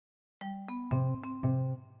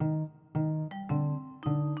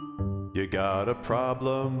You got a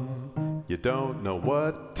problem, you don't know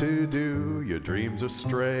what to do, your dreams are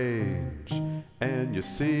strange, and you're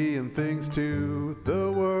seeing things too.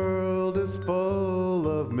 The world is full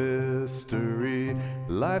of mystery,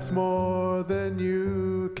 life's more than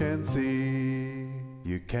you can see.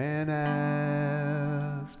 You can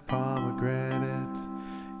ask Pomegranate,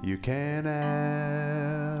 you can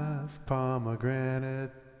ask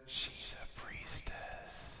Pomegranate, she's a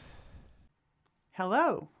priestess.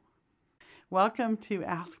 Hello. Welcome to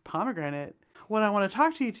Ask Pomegranate. What I want to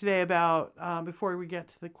talk to you today about before we get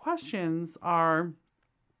to the questions are,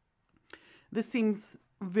 this seems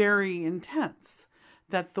very intense,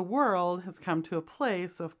 that the world has come to a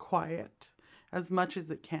place of quiet as much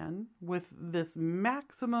as it can with this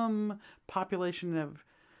maximum population of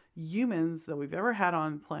humans that we've ever had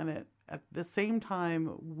on the planet. At the same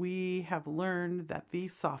time, we have learned that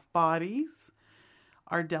these soft bodies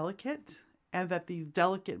are delicate, and that these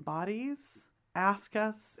delicate bodies ask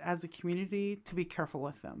us as a community to be careful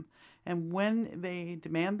with them. And when they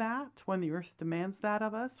demand that, when the earth demands that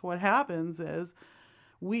of us, what happens is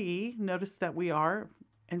we notice that we are,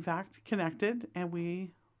 in fact, connected, and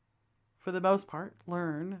we, for the most part,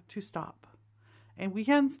 learn to stop. And we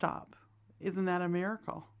can stop. Isn't that a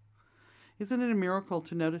miracle? Isn't it a miracle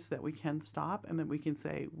to notice that we can stop and that we can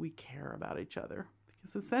say we care about each other?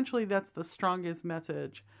 Because essentially that's the strongest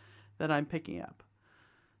message that I'm picking up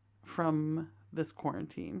from this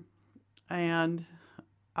quarantine. And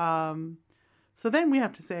so then we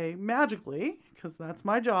have to say magically, because that's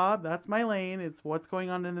my job, that's my lane, it's what's going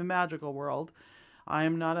on in the magical world.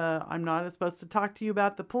 I'm not supposed to talk to you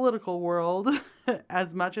about the political world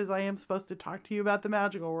as much as I am supposed to talk to you about the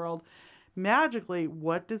magical world. Magically,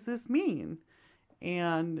 what does this mean?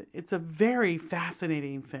 And it's a very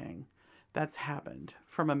fascinating thing that's happened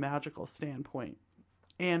from a magical standpoint.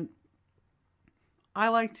 And I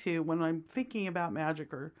like to, when I'm thinking about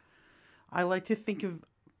magic, I like to think of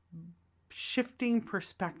shifting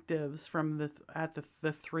perspectives from the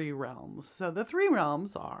three realms. So the three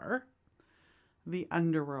realms are the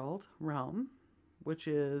underworld realm, which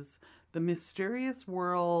is the mysterious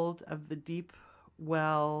world of the deep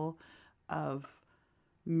well of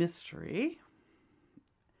mystery.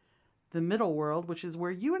 The middle world, which is where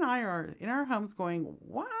you and I are in our homes going,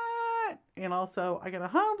 what? And also, I got to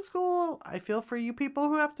homeschool. I feel for you people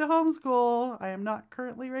who have to homeschool. I am not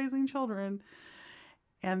currently raising children.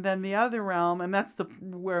 And then the other realm, and that's the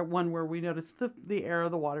one where we notice the air,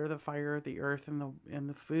 the water, the fire, the earth, and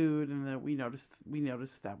the food, and that we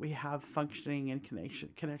notice that we have functioning and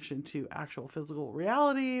connection to actual physical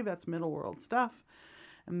reality. That's middle world stuff.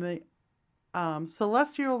 And the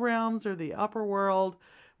celestial realms are the upper world,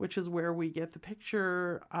 which is where we get the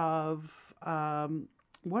picture of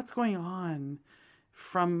what's going on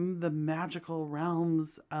from the magical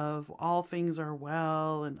realms of all things are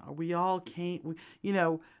well, and we all can't,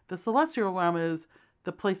 the celestial realm is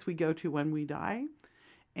the place we go to when we die.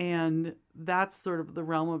 And that's sort of the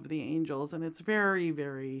realm of the angels. And it's very,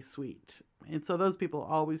 very sweet. And so those people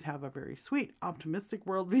always have a very sweet, optimistic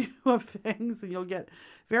worldview of things. And you'll get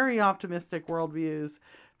very optimistic worldviews,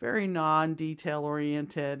 very non-detail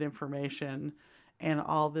oriented information, and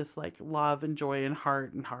all this like love and joy and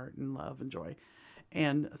heart and love and joy.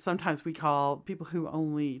 And sometimes we call people who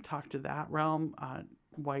only talk to that realm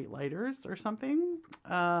white lighters or something.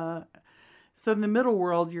 So in the middle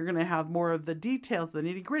world, you're going to have more of the details, the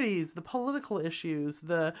nitty gritties, the political issues,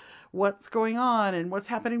 the what's going on and what's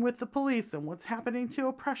happening with the police and what's happening to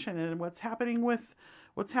oppression and what's happening with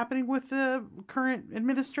the current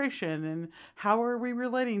administration and how are we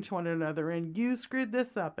relating to one another, and you screwed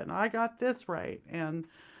this up and I got this right, and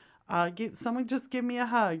someone just give me a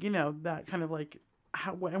hug, that kind of like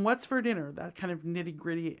and what's for dinner, that kind of nitty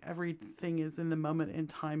gritty. Everything is in the moment and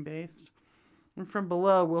time based. And from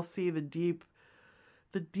below, we'll see the deep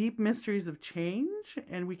mysteries of change,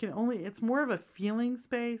 and it's more of a feeling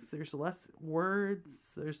space. There's less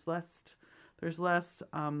words. There's less,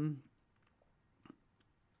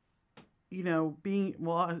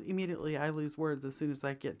 immediately I lose words as soon as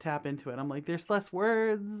I tap into it. I'm like, there's less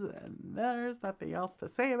words, and there's nothing else to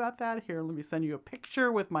say about that. Here, let me send you a picture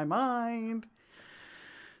with my mind.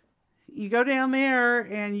 You go down there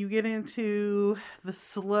and you get into the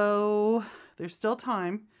slow, there's still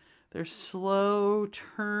time, there's slow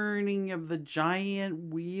turning of the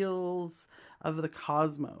giant wheels of the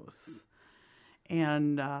cosmos.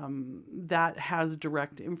 And that has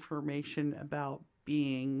direct information about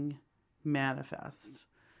being manifest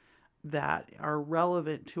that are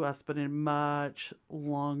relevant to us, but in a much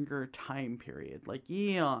longer time period, like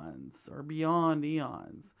eons or beyond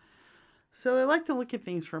eons. So I like to look at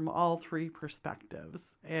things from all three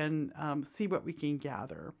perspectives and see what we can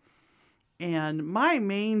gather. And my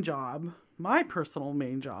personal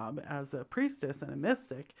main job as a priestess and a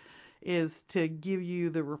mystic is to give you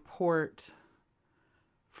the report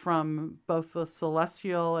from both the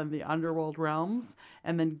celestial and the underworld realms,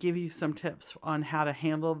 and then give you some tips on how to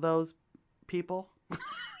handle those people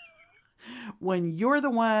when you're the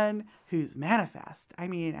one who's manifest. I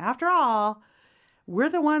mean, after all, we're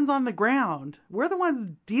the ones on the ground. We're the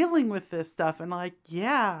ones dealing with this stuff. And like,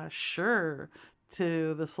 yeah, sure,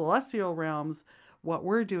 to the celestial realms, what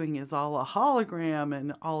we're doing is all a hologram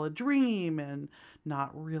and all a dream and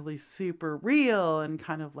not really super real and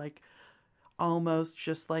kind of like almost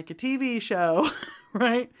just like a TV show,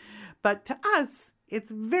 right? But to us,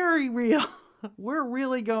 it's very real. We're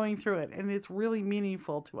really going through it, and it's really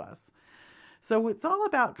meaningful to us. So it's all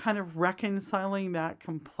about kind of reconciling that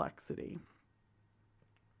complexity.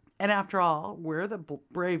 And after all, we're the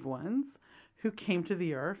brave ones who came to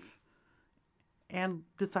the earth and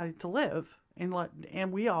decided to live.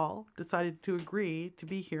 And we all decided to agree to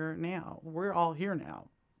be here now. We're all here now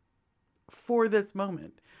for this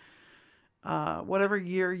moment. Whatever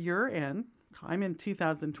year you're in, I'm in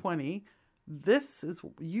 2020.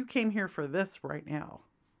 You came here for this right now.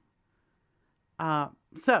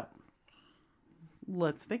 So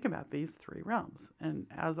let's think about these three realms. And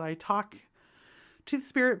as I talk to the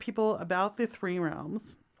spirit people about the three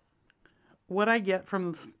realms, what I get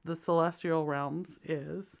from the celestial realms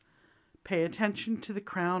is pay attention to the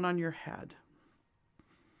crown on your head.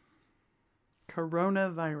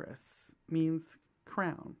 Coronavirus means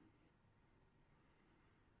crown.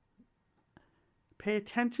 Pay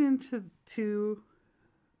attention to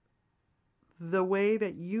the way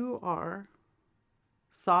that you are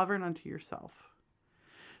sovereign unto yourself.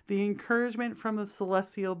 The encouragement from the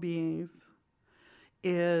celestial beings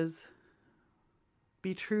is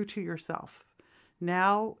be true to yourself.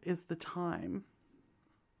 Now is the time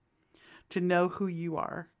to know who you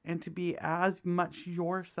are and to be as much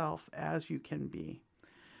yourself as you can be.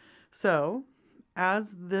 So,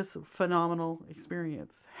 as this phenomenal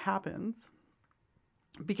experience happens,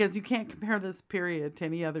 because you can't compare this period to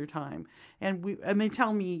any other time. And they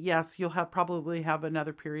tell me, yes, you'll probably have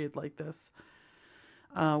another period like this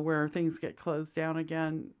where things get closed down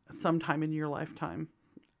again sometime in your lifetime.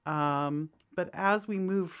 But as we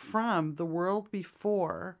move from the world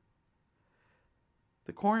before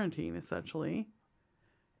the quarantine, essentially,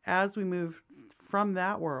 as we move from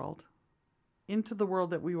that world into the world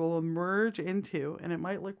that we will emerge into, and it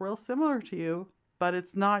might look real similar to you, but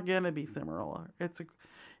it's not going to be similar. It's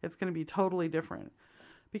going to be totally different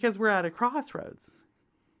because we're at a crossroads.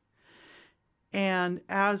 And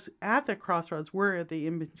as at the crossroads, we're at the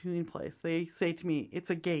in-between place. They say to me, it's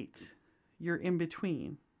a gate. You're in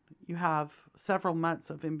between. You have several months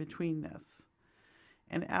of in-betweenness.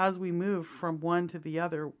 And as we move from one to the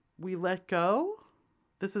other, we let go.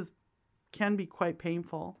 Can be quite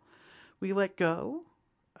painful. We let go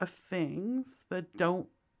of things that don't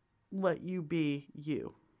let you be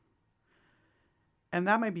you. And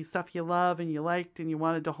that might be stuff you love and you liked and you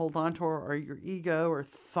wanted to hold on to, or your ego, or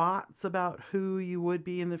thoughts about who you would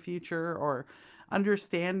be in the future, or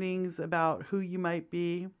understandings about who you might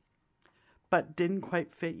be, but didn't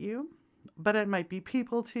quite fit you. But it might be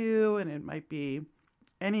people too, and it might be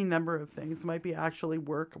any number of things. It might be actually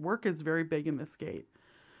work. Work is very big in this gate.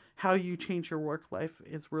 How you change your work life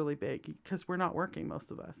is really big because we're not working, most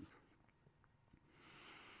of us.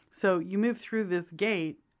 So you move through this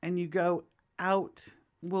gate and you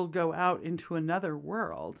will go out into another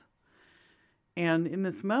world. And in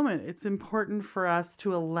this moment, it's important for us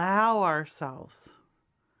to allow ourselves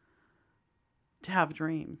to have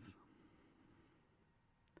dreams.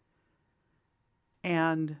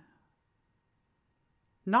 And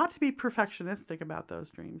not to be perfectionistic about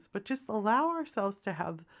those dreams, but just allow ourselves to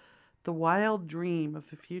have the wild dream of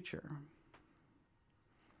the future.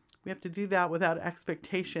 We have to do that without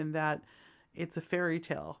expectation that it's a fairy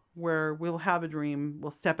tale where we'll have a dream,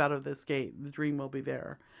 we'll step out of this gate, the dream will be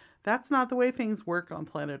there. That's not the way things work on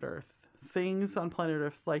planet Earth. Things on planet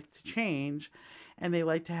Earth like to change, and they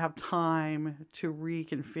like to have time to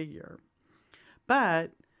reconfigure.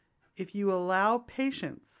 But if you allow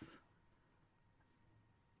patience,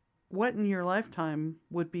 what in your lifetime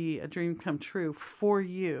would be a dream come true for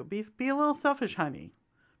you? Be a little selfish, honey.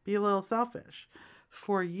 Be a little selfish.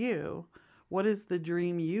 For you, what is the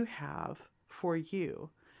dream you have for you?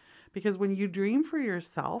 Because when you dream for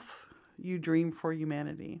yourself, you dream for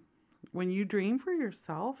humanity. When you dream for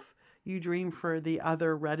yourself, you dream for the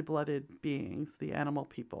other red-blooded beings, the animal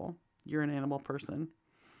people. You're an animal person.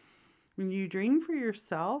 When you dream for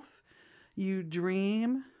yourself, You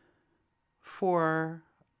dream for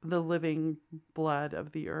the living blood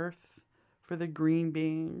of the earth, for the green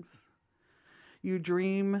beings. You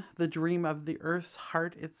dream the dream of the earth's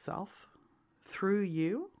heart itself. Through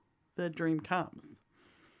you, the dream comes.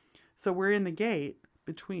 So we're in the gate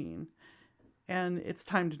between, and it's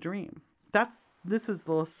time to dream. This is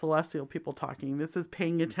the celestial people talking. This is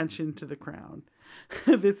paying attention to the crown.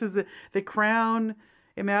 This is the crown.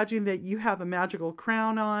 Imagine that you have a magical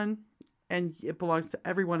crown on, and it belongs to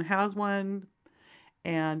everyone has one,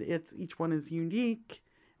 and each one is unique,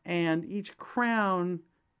 and each crown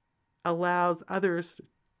allows others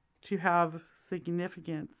to have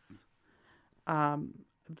significance,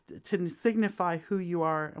 to signify who you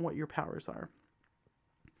are and what your powers are.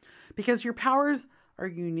 Because your powers are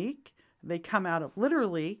unique. They come out of,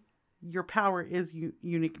 literally, your power is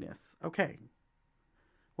uniqueness. Okay.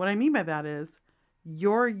 What I mean by that is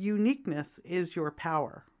your uniqueness is your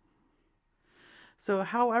power. So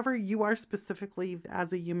however you are specifically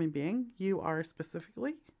as a human being, you are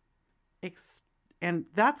specifically, and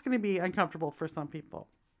that's going to be uncomfortable for some people.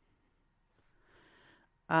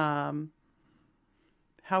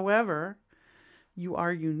 However, you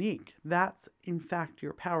are unique. That's in fact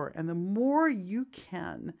your power. And the more you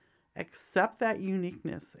can accept that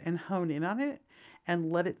uniqueness and hone in on it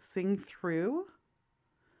and let it sing through,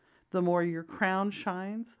 the more your crown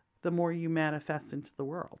shines, the more you manifest into the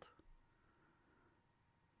world.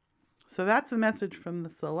 So that's the message from the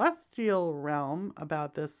celestial realm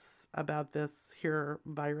about this here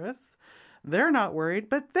virus. They're not worried,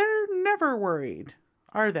 but they're never worried,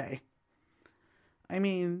 are they? I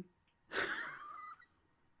mean,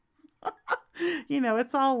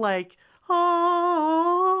 it's all like,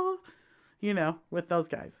 oh, with those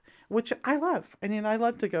guys, which I love. I mean, I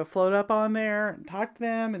love to go float up on there and talk to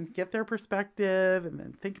them and get their perspective and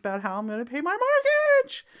then think about how I'm going to pay my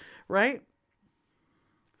mortgage, right?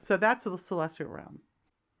 So that's the celestial realm.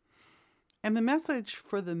 And the message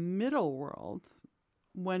for the middle world,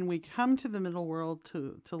 when we come to the middle world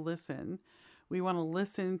to listen, we want to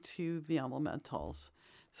listen to the elementals.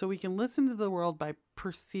 So we can listen to the world by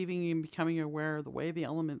perceiving and becoming aware of the way the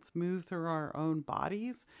elements move through our own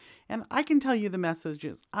bodies. And I can tell you the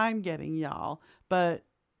messages I'm getting, y'all, but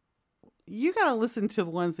you got to listen to the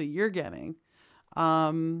ones that you're getting,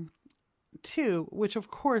 too, which of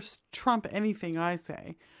course trump anything I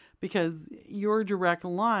say, because your direct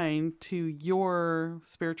line to your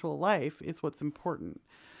spiritual life is what's important.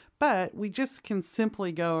 But we just can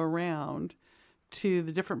simply go around to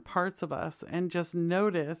the different parts of us and just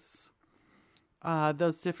notice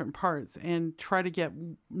those different parts and try to get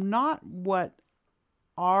not what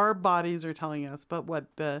our bodies are telling us, but what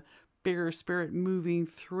the bigger spirit moving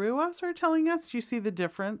through us are telling us. Do you see the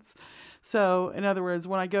difference? So in other words,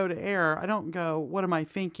 when I go to air, I don't go, what am I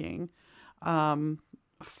thinking? To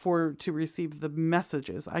receive the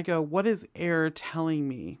messages. I go, what is air telling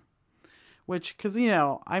me? Which, because, I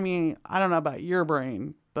don't know about your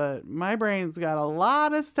brain, but my brain's got a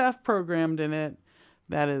lot of stuff programmed in it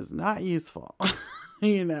that is not useful,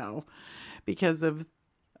 because of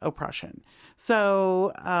oppression.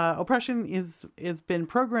 So oppression is been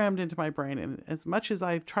programmed into my brain, and as much as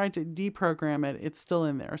I've tried to deprogram it, it's still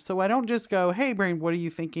in there. So I don't just go, hey brain, what are you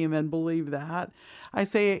thinking, and then believe that. I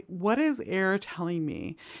say, what is air telling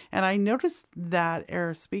me? And I notice that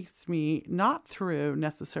air speaks to me not through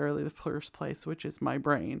necessarily the first place, which is my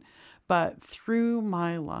brain, but through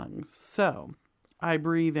my lungs. So I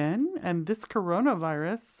breathe in, and this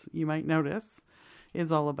coronavirus, you might notice,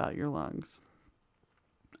 is all about your lungs.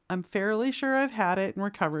 I'm fairly sure I've had it and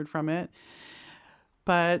recovered from it,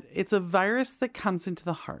 but it's a virus that comes into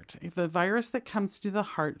the heart. It's a virus that comes to the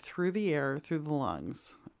heart through the air, through the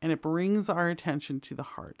lungs, and it brings our attention to the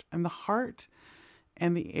heart. And the heart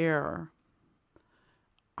and the air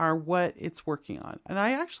are what it's working on. And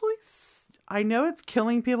I know it's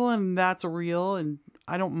killing people, and that's real, and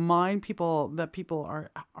I don't mind people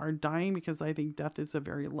are dying, because I think death is a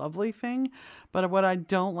very lovely thing. But what I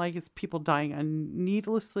don't like is people dying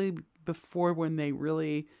needlessly before when they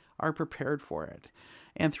really are prepared for it,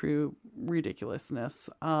 and through ridiculousness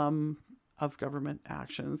of government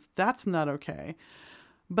actions. That's not okay.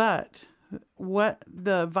 But what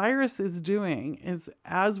the virus is doing is,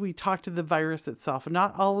 as we talk to the virus itself,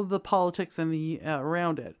 not all of the politics and the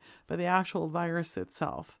around it, but the actual virus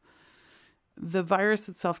itself. The virus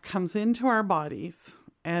itself comes into our bodies,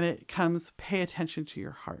 and it comes, pay attention to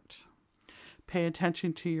your heart. Pay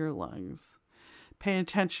attention to your lungs. Pay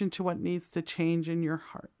attention to what needs to change in your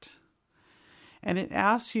heart. And it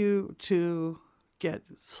asks you to get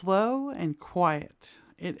slow and quiet.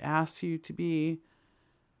 It asks you to be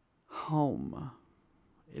home.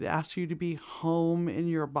 It asks you to be home in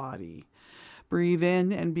your body. Breathe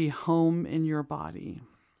in and be home in your body.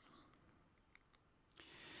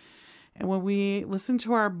 And when we listen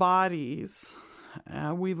to our bodies,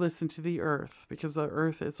 we listen to the earth, because the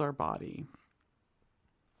earth is our body.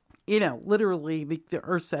 Literally, the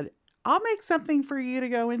earth said, I'll make something for you to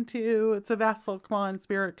go into. It's a vessel. Come on,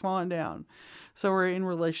 spirit, come on down. So we're in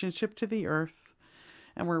relationship to the earth,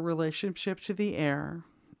 and we're in relationship to the air.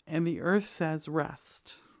 And the earth says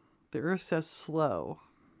rest. The earth says slow.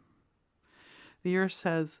 The earth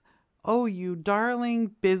says, oh, you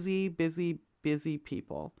darling, busy, busy, busy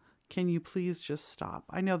people. Can you please just stop?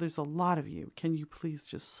 I know there's a lot of you. Can you please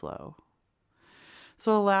just slow?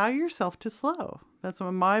 So allow yourself to slow. That's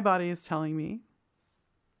what my body is telling me.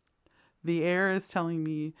 The air is telling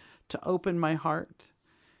me to open my heart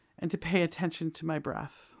and to pay attention to my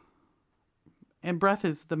breath. And breath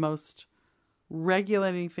is the most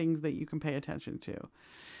regulating things that you can pay attention to.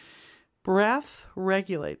 Breath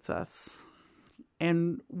regulates us.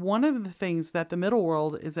 And one of the things that the middle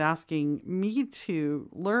world is asking me to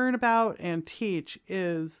learn about and teach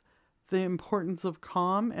is the importance of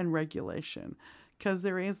calm and regulation. Because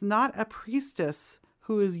there is not a priestess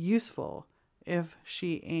who is useful if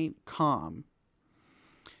she ain't calm.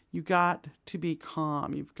 You got to be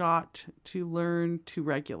calm. You've got to learn to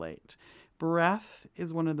regulate. Breath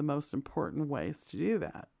is one of the most important ways to do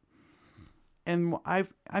that. And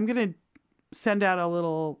I'm going to send out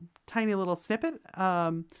a tiny little snippet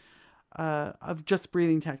of just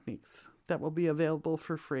breathing techniques that will be available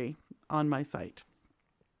for free on my site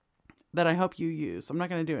that I hope you use. I'm not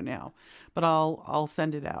going to do it now, but I'll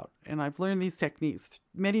send it out. And I've learned these techniques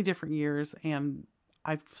many different years, and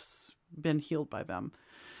I've been healed by them.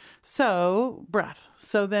 So breath.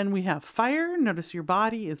 So then we have fire. Notice your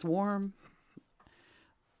body is warm.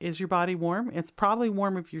 Is your body warm? It's probably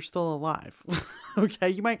warm if you're still alive. Okay.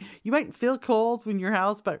 You might feel cold when you're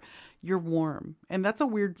housed, but you're warm. And that's a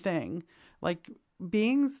weird thing. Like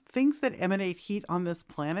things that emanate heat on this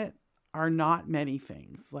planet are not many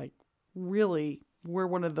things. Like really, we're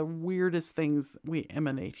one of the weirdest things. We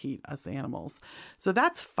emanate heat, us animals. So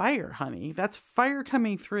that's fire, honey. That's fire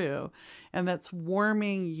coming through, and that's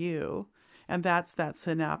warming you. And that's that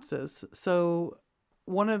synapses. So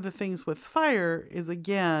one of the things with fire is,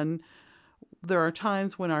 again, there are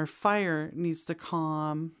times when our fire needs to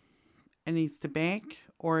calm and needs to bank,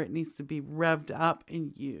 or it needs to be revved up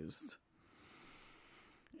and used.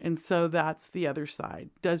 And so that's the other side.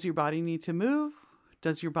 Does your body need to move?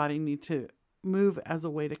 Does your body need to move as a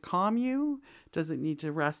way to calm you? Does it need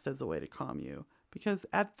to rest as a way to calm you? Because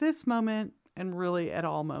at this moment, and really at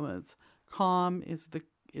all moments, calm is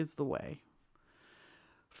the way.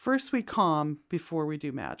 First we calm before we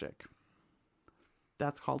do magic.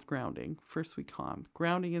 That's called grounding. First we calm.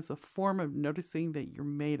 Grounding is a form of noticing that you're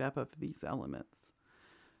made up of these elements.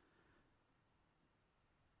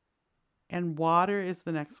 And water is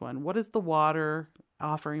the next one. What is the water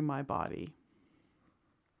offering my body?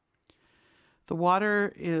 The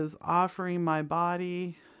water is offering my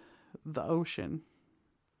body the ocean.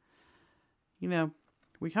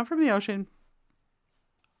 We come from the ocean.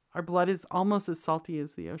 Our blood is almost as salty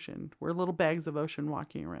as the ocean. We're little bags of ocean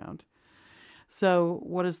walking around. So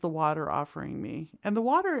what is the water offering me? And the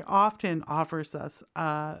water often offers us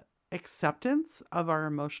acceptance of our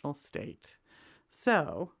emotional state.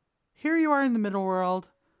 So here you are in the middle world,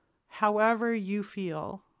 however you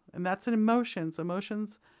feel, and that's an emotions.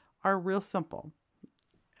 Emotions are real simple.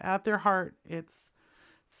 At their heart, it's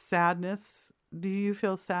sadness. Do you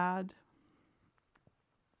feel sad?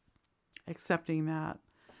 Accepting that.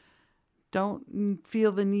 Don't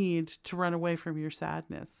feel the need to run away from your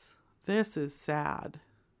sadness. This is sad.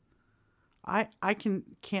 I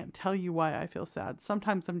can't tell you why I feel sad.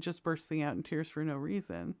 Sometimes I'm just bursting out in tears for no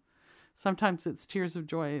reason. Sometimes it's tears of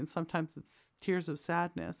joy, and sometimes it's tears of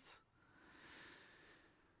sadness.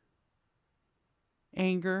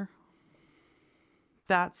 Anger.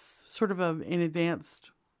 That's sort of an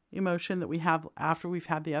advanced emotion that we have after we've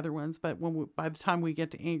had the other ones. But by the time we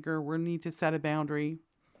get to anger, we need to set a boundary.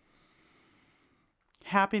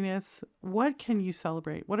 Happiness. What can you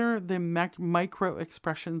celebrate? What are the micro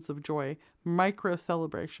expressions of joy? Micro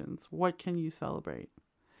celebrations. What can you celebrate?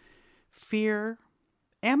 Fear.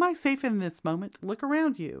 Am I safe in this moment? Look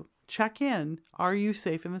around you. Check in. Are you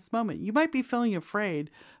safe in this moment? You might be feeling afraid,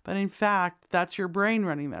 but in fact, that's your brain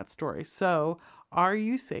running that story. So, are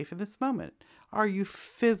you safe in this moment? Are you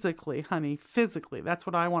physically, honey, physically, that's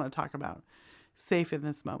what I want to talk about, safe in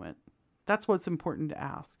this moment? That's what's important to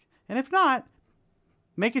ask. And if not,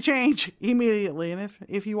 make a change immediately. And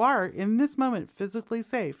if you are in this moment physically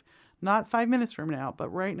safe, not 5 minutes from now, but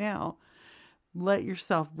right now, Let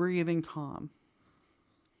yourself breathe in calm.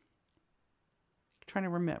 Trying to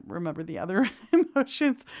remember the other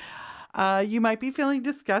emotions. You might be feeling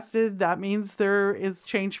disgusted. That means there is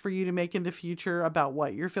change for you to make in the future about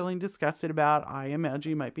what you're feeling disgusted about. I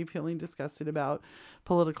imagine you might be feeling disgusted about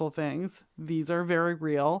political things. These are very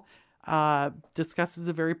real. Disgust is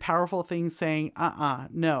a very powerful thing, saying,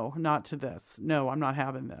 no, not to this. No, I'm not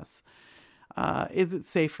having this. Is it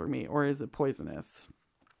safe for me, or is it poisonous?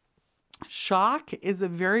 Shock is a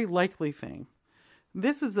very likely thing.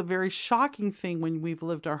 This is a very shocking thing when we've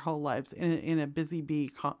lived our whole lives in a busy bee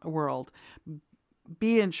world.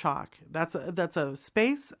 Be in shock. That's a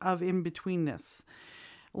space of in-betweenness.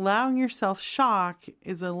 Allowing yourself shock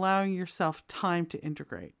is allowing yourself time to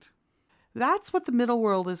integrate. That's what the middle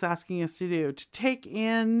world is asking us to do, to take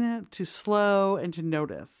in, to slow, and to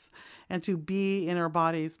notice, and to be in our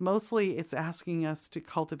bodies. Mostly it's asking us to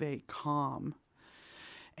cultivate calm.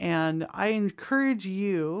 And I encourage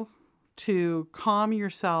you to calm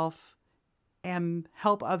yourself and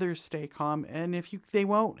help others stay calm. And if they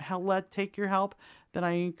won't take your help, then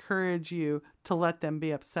I encourage you to let them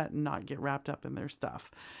be upset and not get wrapped up in their stuff.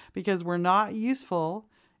 Because we're not useful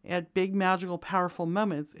at big, magical, powerful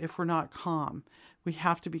moments if we're not calm. We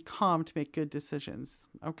have to be calm to make good decisions.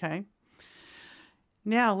 Okay?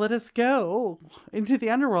 Now let us go into the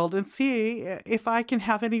underworld and see if I can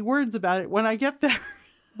have any words about it when I get there.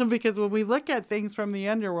 Because when we look at things from the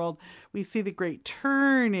underworld, we see the great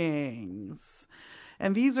turnings.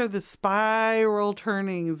 And these are the spiral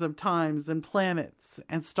turnings of times and planets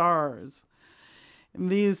and stars. And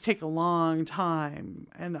these take a long time.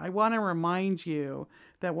 And I want to remind you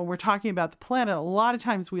that when we're talking about the planet, a lot of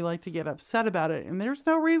times we like to get upset about it. And there's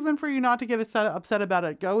no reason for you not to get upset about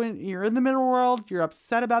it. You're in the middle world. You're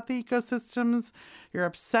upset about the ecosystems. You're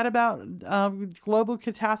upset about global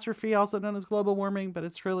catastrophe, also known as global warming, but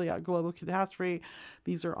it's really a global catastrophe.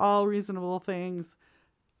 These are all reasonable things.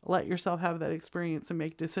 Let yourself have that experience and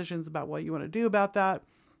make decisions about what you want to do about that.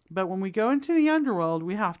 But when we go into the underworld,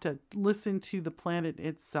 we have to listen to the planet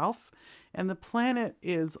itself. And the planet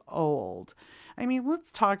is old. I mean,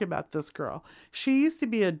 let's talk about this girl. She used to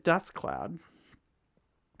be a dust cloud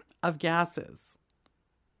of gases.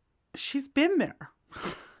 She's been there.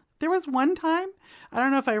 There was one time, I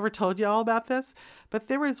don't know if I ever told you all about this, but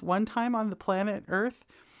there was one time on the planet Earth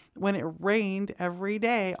when it rained every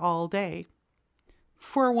day, all day,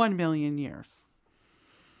 for 1 million years.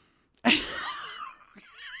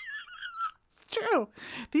 True.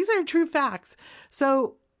 These are true facts.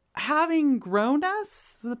 So having grown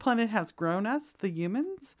us, the planet has grown us, the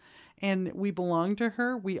humans, and we belong to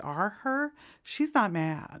her. We are her. She's not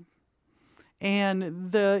mad.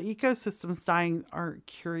 And the ecosystems dying are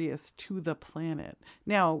curious to the planet.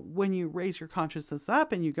 Now, when you raise your consciousness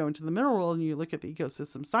up and you go into the middle world and you look at the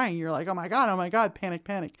ecosystems dying, you're like, oh my God, panic,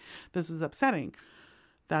 panic. This is upsetting.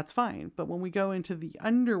 That's fine. But when we go into the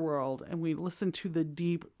underworld and we listen to the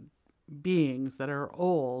deep beings that are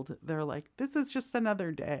old, they're like, this is just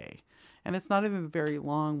another day. And it's not even a very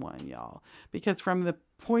long one, y'all. Because from the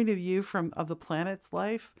point of view of the planet's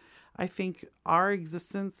life, I think our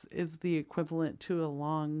existence is the equivalent to a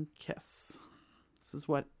long kiss. This is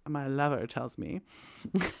what my lover tells me.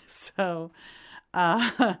 So,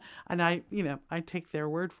 and I take their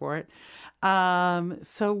word for it.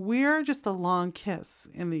 So we're just a long kiss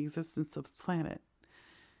in the existence of the planet.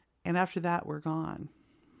 And after that, we're gone.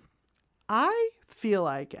 I feel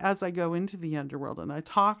like as I go into the underworld and I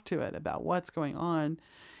talk to it about what's going on,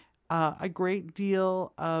 a great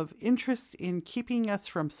deal of interest in keeping us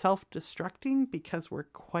from self-destructing, because we're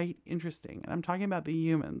quite interesting. And I'm talking about the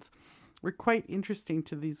humans. We're quite interesting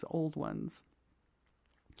to these old ones.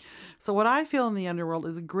 So what I feel in the underworld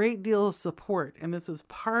is a great deal of support. And this is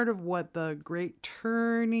part of what the great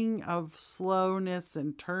turning of slowness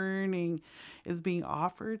and turning is being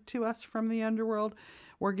offered to us from the underworld.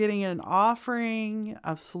 We're getting an offering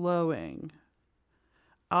of slowing,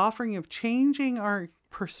 offering of changing our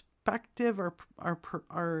perspective or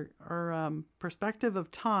our perspective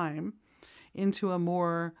of time into a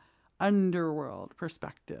more underworld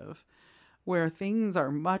perspective where things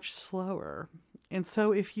are much slower. And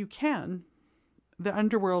so if you can, the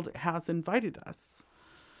underworld has invited us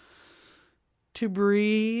to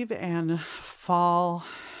breathe and fall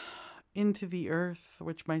into the earth,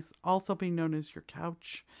 which might also be known as your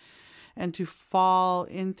couch, and to fall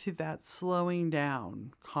into that slowing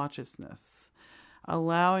down consciousness,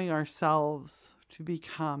 allowing ourselves to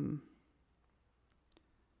become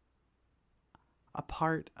a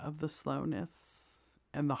part of the slowness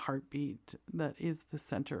and the heartbeat that is the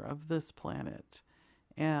center of this planet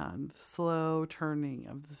and slow turning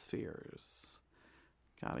of the spheres.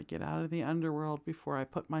 Gotta get out of the underworld before I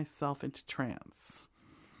put myself into trance.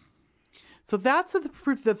 So that's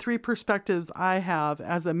the three perspectives I have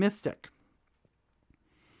as a mystic.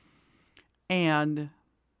 And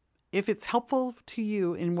if it's helpful to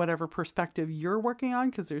you in whatever perspective you're working on,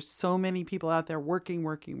 because there's so many people out there working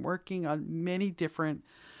on many different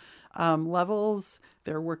levels.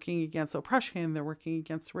 They're working against oppression. They're working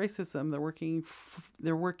against racism.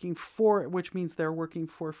 They're working for, which means they're working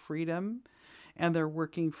for freedom, and they're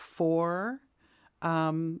working for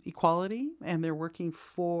equality, and they're working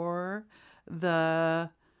for the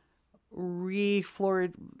not the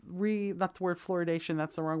word fluoridation,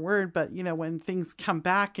 that's the wrong word, but when things come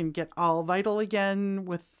back and get all vital again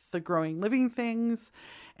with the growing living things.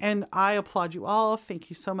 And I applaud you all. Thank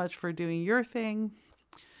you so much for doing your thing.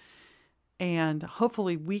 And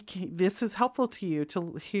hopefully this is helpful to you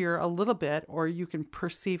to hear a little bit, or you can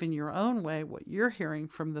perceive in your own way what you're hearing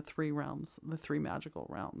from the three realms, the three magical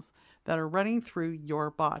realms that are running through your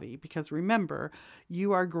body. Because remember,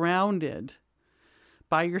 you are grounded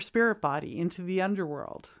by your spirit body into the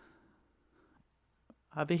underworld.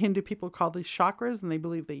 The Hindu people call these chakras, and they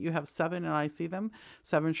believe that you have 7, and I see them,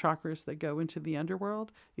 7 chakras that go into the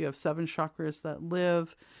underworld. You have 7 chakras that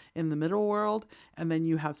live in the middle world, and then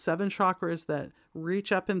you have 7 chakras that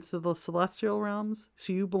reach up into the celestial realms.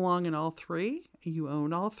 So you belong in all 3. You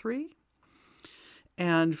own all 3.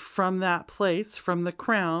 And from that place, from the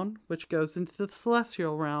crown, which goes into the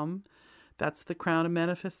celestial realm, that's the crown of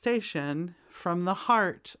manifestation, from the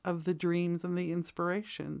heart of the dreams and the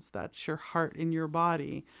inspirations. That's your heart in your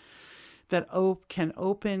body that can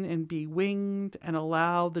open and be winged and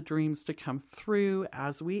allow the dreams to come through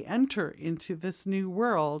as we enter into this new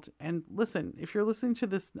world. And listen, if you're listening to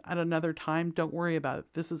this at another time, don't worry about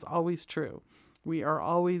it. This is always true. We are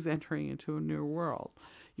always entering into a new world.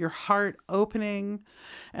 Your heart opening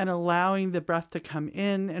and allowing the breath to come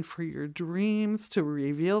in, and for your dreams to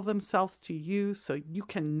reveal themselves to you so you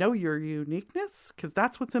can know your uniqueness, because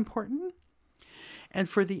that's what's important. And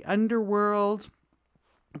for the underworld,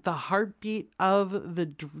 the heartbeat of the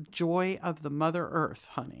joy of the Mother Earth,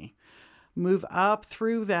 honey. Move up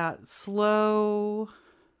through that slow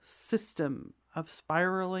system of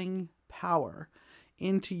spiraling power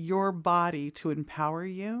into your body to empower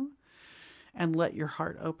you. And let your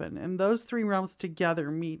heart open. And those 3 realms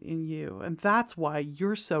together meet in you. And that's why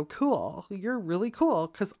you're so cool. You're really cool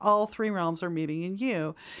because all 3 realms are meeting in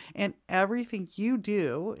you. And everything you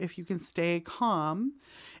do, if you can stay calm,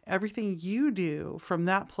 everything you do from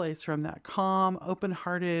that place, from that calm,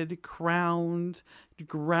 open-hearted, grounded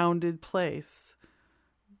place,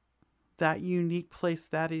 that unique place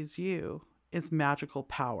that is you, is magical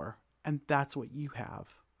power. And that's what you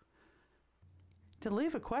have. To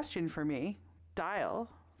leave a question for me, dial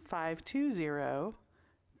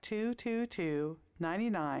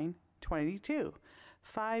 520-222-9922.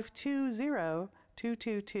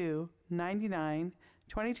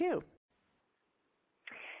 520-222-9922.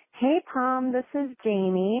 Hey, Pom, this is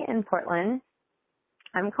Jamie in Portland.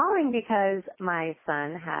 I'm calling because my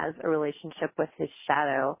son has a relationship with his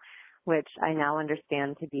shadow, which I now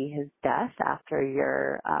understand to be his death after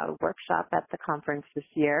your workshop at the conference this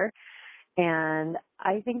year. And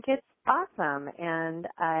I think it's awesome, and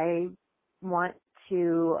I want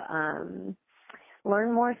to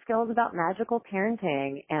learn more skills about magical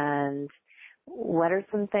parenting and what are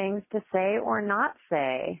some things to say or not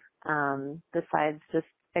say, besides just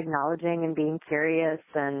acknowledging and being curious.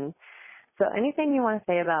 And so anything you want to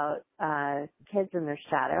say about kids and their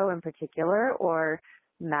shadow in particular, or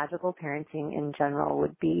magical parenting in general,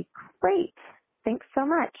 would be great. Thanks so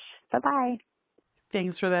much. Bye-bye.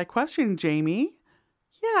 Thanks for that question, Jamie.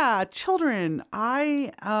 Yeah, children.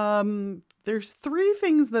 There's 3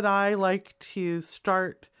 things that I like to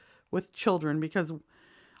start with children, because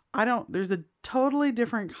there's a totally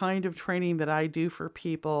different kind of training that I do for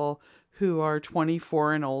people who are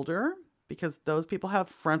 24 and older, because those people have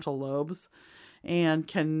frontal lobes and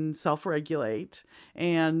can self-regulate.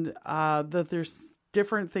 And that there's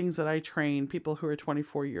different things that I train people who are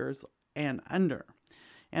 24 years and under.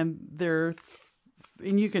 And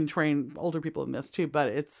and you can train older people in this too, but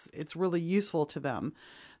it's really useful to them.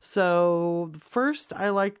 So first, I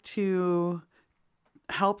like to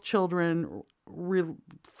help children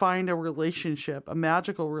find a relationship, a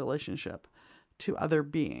magical relationship to other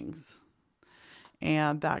beings.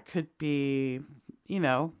 And that could be,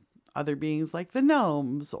 other beings like the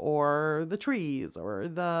gnomes or the trees or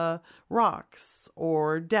the rocks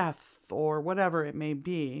or death or whatever it may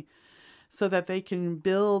be, so that they can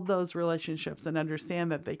build those relationships and understand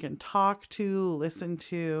that they can talk to, listen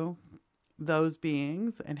to those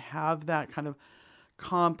beings and have that kind of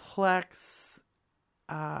complex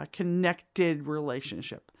connected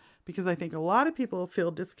relationship, because I think a lot of people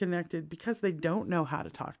feel disconnected because they don't know how to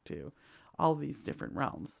talk to all these different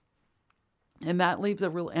realms. And that leaves a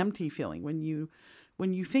real empty feeling when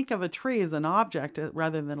you think of a tree as an object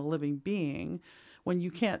rather than a living being. When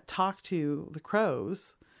you can't talk to the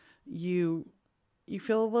crows, you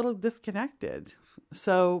feel a little disconnected.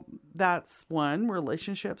 So that's one,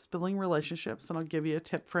 relationships, building relationships. And I'll give you a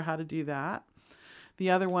tip for how to do that.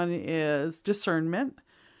 The other one is discernment.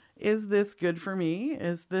 Is this good for me?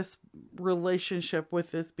 Is this relationship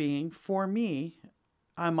with this being for me?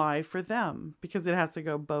 Am I for them? Because it has to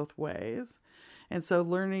go both ways. And so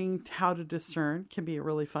learning how to discern can be a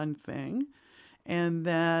really fun thing. And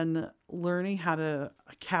then learning how to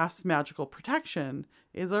cast magical protection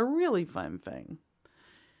is a really fun thing.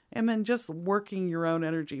 And then just working your own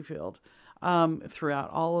energy field throughout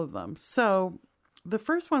all of them. So the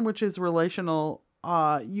first one, which is relational,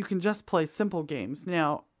 you can just play simple games.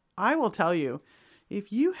 Now, I will tell you,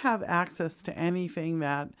 if you have access to anything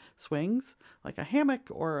that swings, like a hammock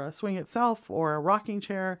or a swing itself or a rocking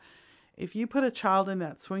chair, if you put a child in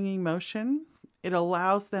that swinging motion, it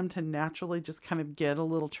allows them to naturally just kind of get a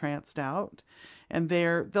little tranced out, and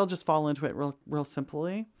they'll just fall into it real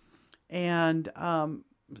simply. And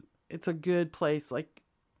it's a good place, like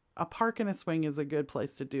a park and a swing is a good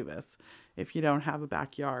place to do this if you don't have a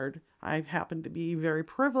backyard. I happen to be very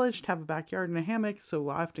privileged to have a backyard and a hammock, so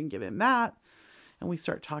I often get in that, and we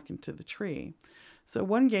start talking to the tree. So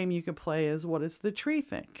one game you could play is, what does the tree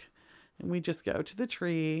think? And we just go to the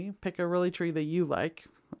tree, pick a really tree that you like,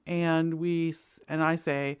 and I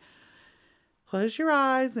say, close your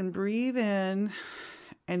eyes and breathe in.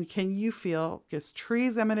 And can you feel, because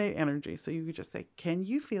trees emanate energy, so you could just say, can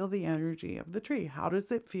you feel the energy of the tree? How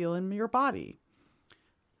does it feel in your body?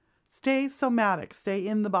 Stay somatic, stay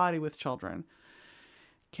in the body with children.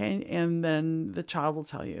 And then the child will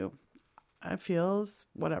tell you, it feels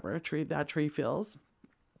whatever that tree feels.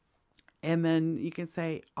 And then you can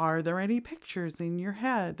say, are there any pictures in your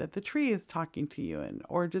head that the tree is talking to you in?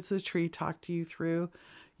 Or does the tree talk to you through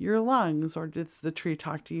your lungs? Or does the tree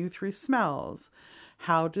talk to you through smells?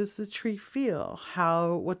 How does the tree feel?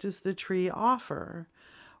 What does the tree offer?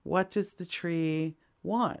 What does the tree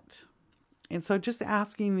want? And so just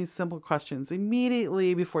asking these simple questions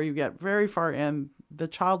immediately before you get very far in, the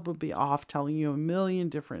child will be off telling you a million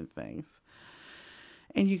different things.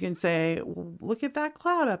 And you can say, look at that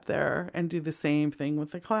cloud up there, and do the same thing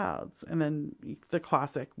with the clouds. And then the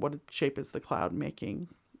classic, what shape is the cloud making?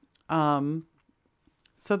 So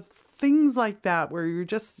things like that, where you're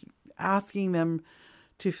just asking them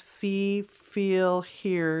to see, feel,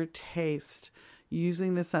 hear, taste,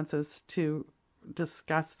 using the senses to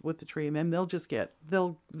discuss with the tree. And then they'll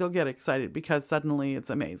get excited because suddenly it's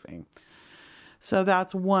amazing. So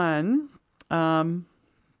that's one.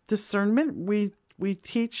 Discernment, we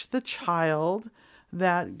teach the child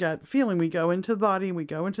that gut feeling. We go into the body and we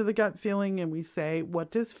go into the gut feeling and we say,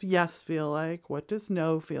 what does yes feel like? What does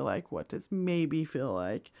no feel like? What does maybe feel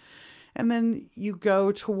like? And then you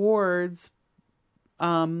go towards,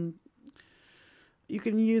 you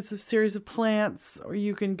can use a series of plants, or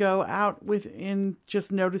you can go out within,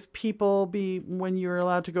 just notice people, when you're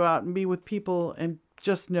allowed to go out and be with people, and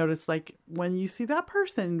just notice, like, when you see that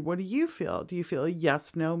person, what do you feel? Do you feel a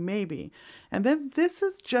yes, no, maybe? And then this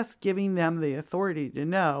is just giving them the authority to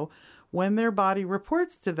know when their body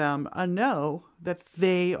reports to them a no, that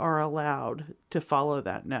they are allowed to follow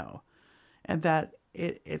that no. And that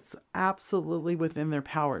it's absolutely within their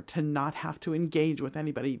power to not have to engage with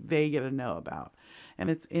anybody they get a no about. And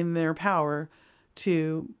it's in their power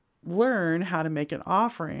to learn how to make an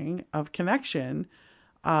offering of connection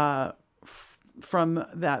from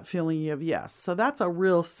that feeling of yes. So that's a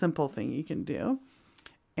real simple thing you can do.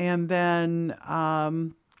 And then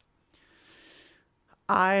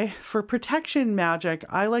for protection magic,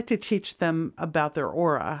 I like to teach them about their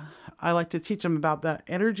aura. I like to teach them about the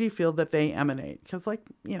energy field that they emanate. Because,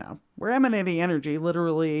 we're emanating energy,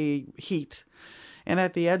 literally heat. And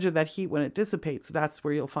at the edge of that heat, when it dissipates, that's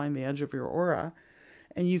where you'll find the edge of your aura.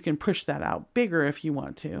 And you can push that out bigger if you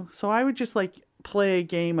want to. So I would just play a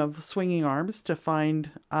game of swinging arms to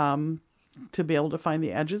be able to find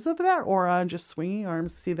the edges of that aura, and just swinging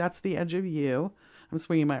arms. See, that's the edge of you. I'm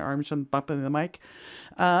swinging my arms and bumping the mic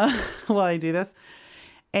while I do this.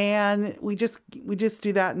 And we just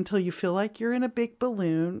do that until you feel like you're in a big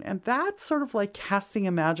balloon. And that's sort of like casting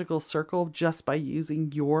a magical circle just by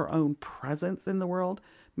using your own presence in the world.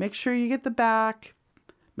 Make sure you get the back.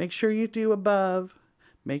 Make sure you do above.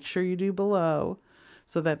 Make sure you do below,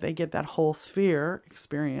 so that they get that whole sphere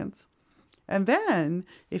experience. And then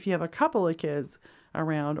if you have a couple of kids,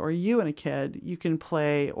 around, or you and a kid, you can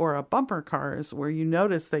play, or a bumper cars where you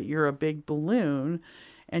notice that you're a big balloon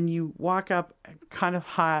and you walk up kind of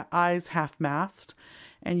high, eyes half mast,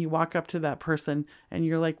 and you walk up to that person and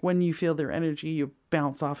you're like, when you feel their energy, you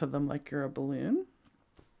bounce off of them like you're a balloon.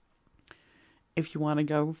 If you want to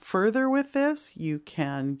go further with this, you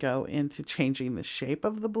can go into changing the shape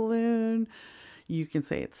of the balloon. You can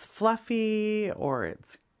say it's fluffy, or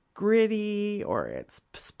it's gritty, or it's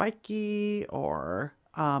spiky, or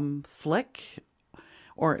slick,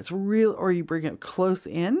 or it's real, or you bring it close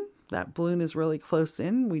in. That balloon is really close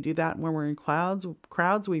in. We do that when we're in crowds.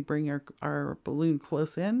 We bring our balloon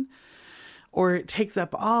close in, or it takes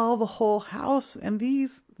up all the whole house. And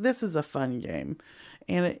this is a fun game,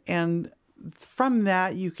 and from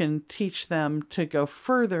that you can teach them to go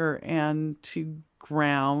further and to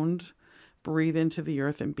ground, breathe into the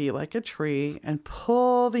earth and be like a tree and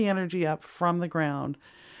pull the energy up from the ground,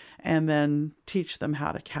 and then teach them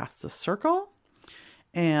how to cast a circle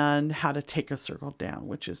and how to take a circle down,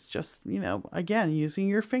 which is just, again, using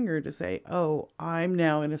your finger to say, oh, I'm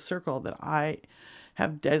now in a circle that I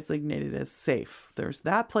have designated as safe. There's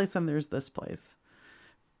that place and there's this place.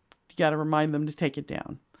 You got to remind them to take it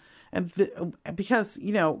down. And because,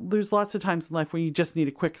 there's lots of times in life when you just need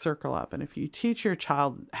a quick circle up. And if you teach your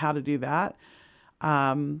child how to do that,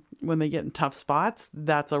 when they get in tough spots,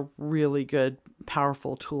 that's a really good,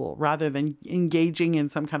 powerful tool. Rather than engaging in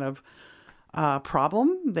some kind of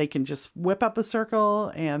problem, they can just whip up a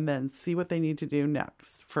circle and then see what they need to do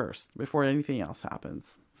next first before anything else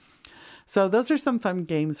happens. So those are some fun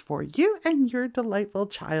games for you and your delightful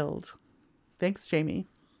child. Thanks, Jamie.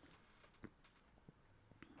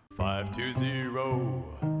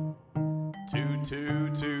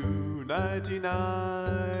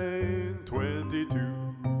 520-222-9922.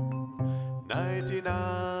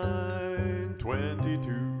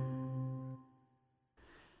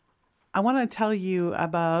 I want to tell you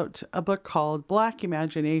about a book called Black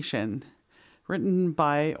Imagination, written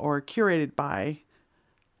by or curated by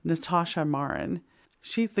Natasha Marin.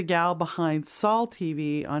 She's the gal behind Sol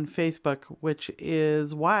TV on Facebook, which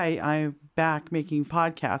is why I'm back making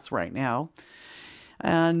podcasts right now.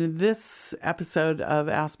 And this episode of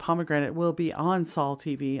Ask Pomegranate will be on Sol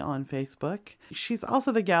TV on Facebook. She's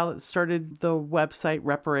also the gal that started the website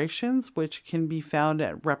Reparations, which can be found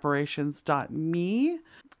at reparations.me.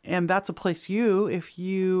 And that's a place if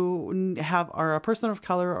you are a person of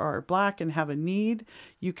color or are Black and have a need,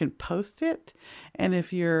 you can post it. And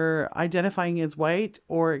if you're identifying as white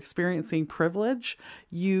or experiencing privilege,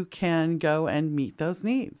 you can go and meet those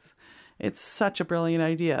needs. It's such a brilliant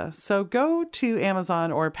idea. So go to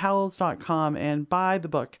Amazon or Powell's.com and buy the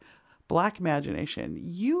book, Black Imagination.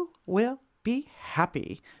 You will be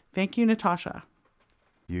happy. Thank you, Natasha.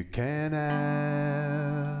 You can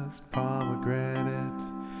ask Pomegranate.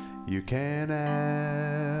 You can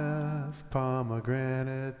ask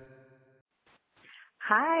Pomegranate.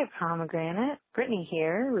 Hi, Pomegranate. Brittany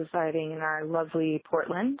here, residing in our lovely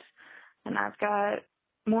Portland. And I've got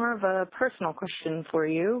more of a personal question for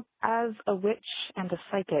you. As a witch and a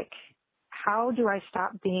psychic, how do I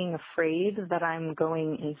stop being afraid that I'm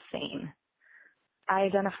going insane? I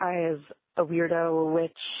identify as a weirdo, a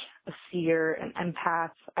witch, a seer, an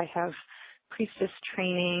empath. I have priestess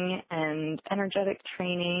training and energetic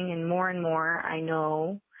training, and more I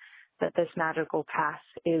know that this magical path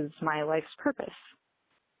is my life's purpose.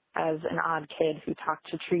 As an odd kid who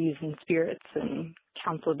talked to trees and spirits and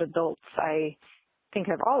counseled adults, I think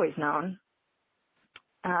I've always known.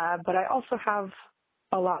 But I also have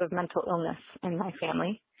a lot of mental illness in my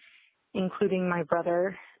family, including my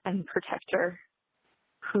brother and protector,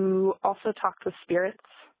 who also talked with spirits,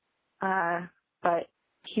 but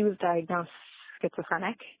he was diagnosed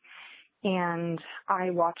schizophrenic, and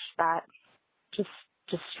I watched that just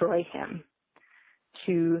destroy him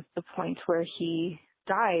to the point where he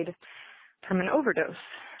died from an overdose.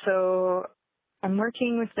 So I'm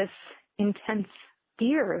working with this intense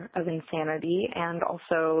fear of insanity and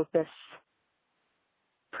also this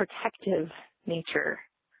protective nature,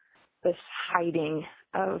 this hiding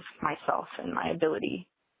of myself and my ability,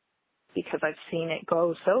 because I've seen it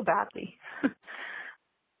go so badly.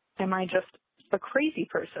 Am I just a crazy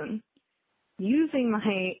person using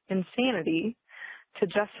my insanity to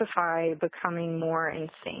justify becoming more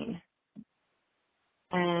insane?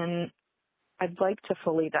 And I'd like to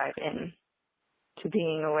fully dive in to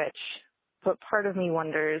being a witch, but part of me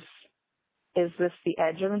wonders, is this the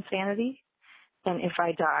edge of insanity? And if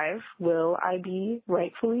I dive, will I be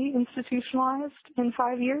rightfully institutionalized in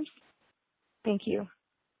 5 years? Thank you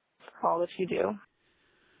for all that you do.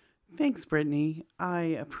 Thanks, Brittany. I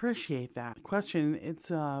appreciate that question. It's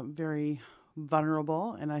a very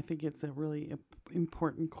vulnerable, and I think it's a really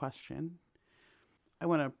important question. I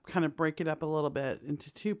want to kind of break it up a little bit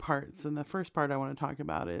into two parts. And the first part I want to talk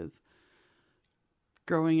about is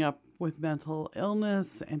growing up with mental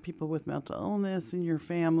illness and people with mental illness in your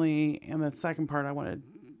family. And the second part I want to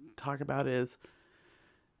talk about is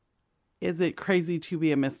it crazy to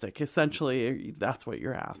be a mystic? Essentially, that's what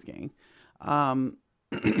you're asking. And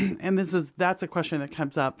that's a question that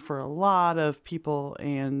comes up for a lot of people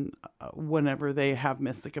and whenever they have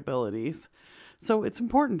mystic abilities. So it's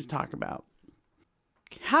important to talk about.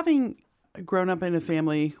 Having grown up in a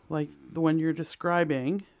family like the one you're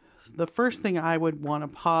describing, the first thing I would want to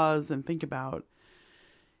pause and think about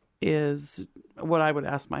is what I would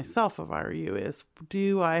ask myself if I were you is,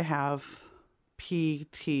 do I have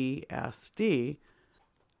PTSD?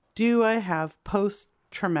 Do I have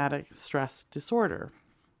post-traumatic stress disorder?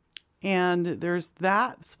 And there's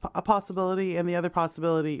that a possibility, and the other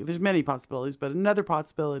possibility, there's many possibilities, but another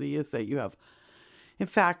possibility is that you have, in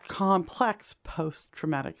fact, complex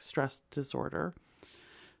post-traumatic stress disorder.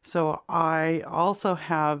 So I also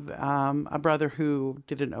have a brother who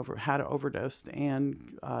had an overdose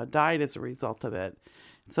and died as a result of it.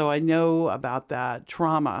 So I know about that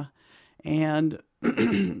trauma. And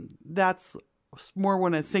that's more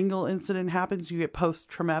when a single incident happens, you get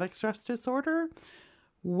post-traumatic stress disorder.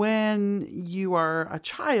 When you are a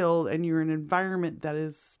child and you're in an environment that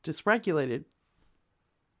is dysregulated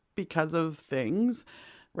because of things,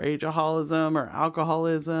 rageaholicism or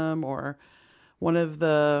alcoholism, or one of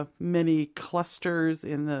the many clusters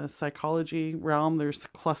in the psychology realm, there's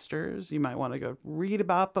clusters. You might want to go read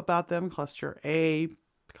about them. Cluster A,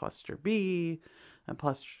 cluster B, and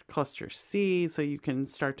cluster C, so you can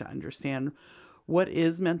start to understand what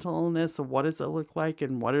is mental illness, what does it look like,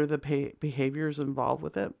 and what are the behaviors involved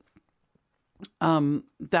with it.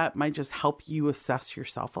 That might just help you assess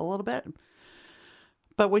yourself a little bit.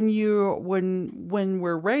 But when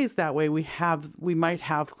we're raised that way, we might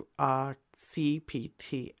have CPTSD,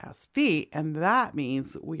 and that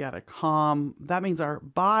means we got to calm. That means our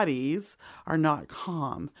bodies are not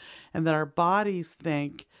calm, and that our bodies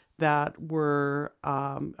think that we're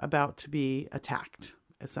about to be attacked.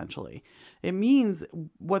 Essentially, it means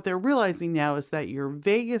what they're realizing now is that your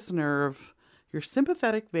vagus nerve, your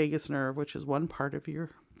sympathetic vagus nerve, which is one part of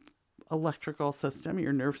your electrical system,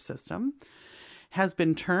 your nerve system, has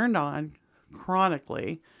been turned on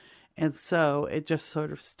chronically. And so it just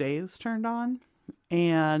sort of stays turned on,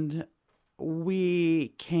 and we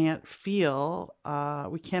can't feel,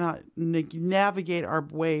 we cannot navigate our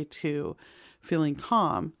way to feeling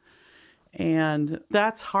calm. And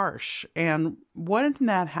that's harsh. And when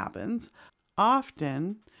that happens,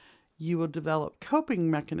 often you will develop coping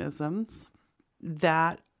mechanisms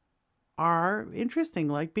that are interesting,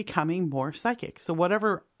 like becoming more psychic. So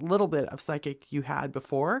whatever little bit of psychic you had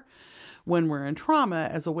before, when we're in trauma,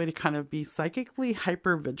 as a way to kind of be psychically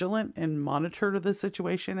hyper vigilant and monitor the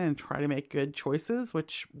situation and try to make good choices,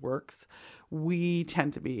 which works, we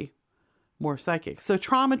tend to be more psychic. So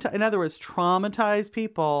in other words, traumatized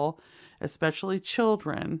people, especially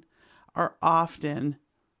children, are often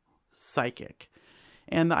psychic.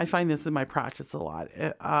 And I find this in my practice a lot,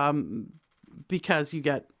 because you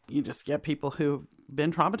just get people who've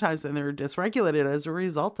been traumatized and they're dysregulated as a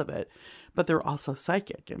result of it, but they're also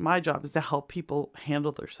psychic. And my job is to help people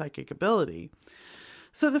handle their psychic ability.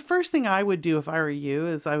 So the first thing I would do if I were you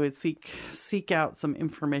is I would seek out some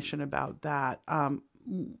information about that.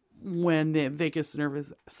 When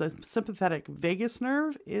the sympathetic vagus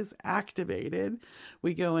nerve is activated,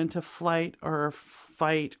 we go into flight or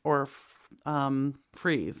fight or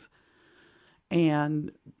freeze.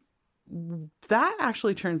 And that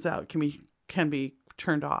actually turns out can be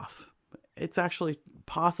turned off. It's actually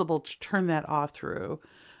possible to turn that off through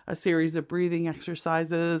a series of breathing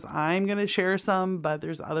exercises. I'm going to share some, but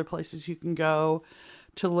there's other places you can go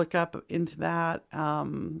to look up into that.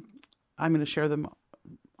 I'm going to share them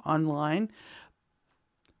online.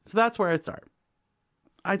 So that's where I'd start.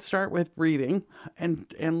 I'd start with breathing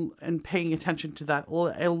and paying attention to that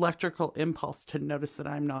electrical impulse to notice that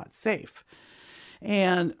I'm not safe.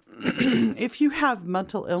 And if you have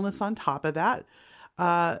mental illness on top of that,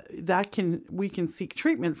 we can seek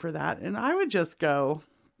treatment for that. And I would just go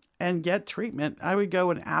and get treatment. I would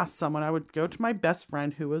go and ask someone. I would go to my best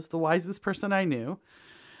friend, who was the wisest person I knew.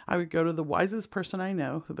 I would go to the wisest person I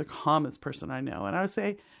know, the calmest person I know. And I would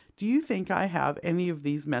say, do you think I have any of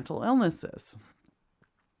these mental illnesses?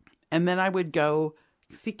 And then I would go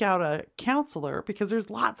seek out a counselor, because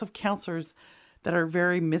there's lots of counselors that are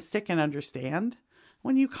very mystic and understand.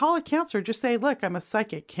 When you call a counselor, just say, look, I'm a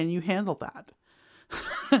psychic. Can you handle that?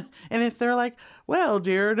 And if they're like, well,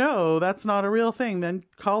 dear, no, that's not a real thing, then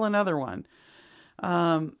call another one.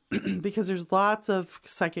 Because there's lots of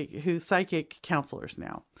psychic counselors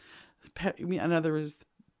now. In other words,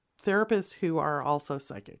 therapists who are also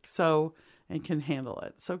psychic, and can handle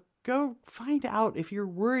it. So go find out. If you're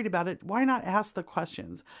worried about it, why not ask the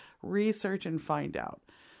questions? Research and find out.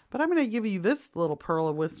 But I'm going to give you this little pearl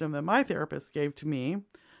of wisdom that my therapist gave to me,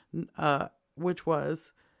 which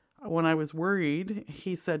was when I was worried,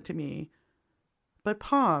 he said to me, but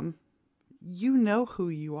Pom, you know who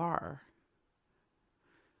you are.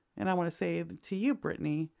 And I want to say to you,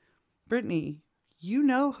 Brittany, you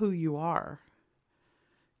know who you are.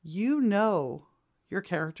 You know your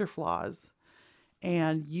character flaws,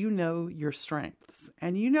 and you know your strengths,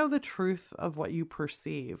 and you know the truth of what you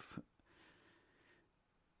perceive.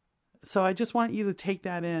 So I just want you to take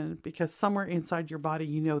that in, because somewhere inside your body,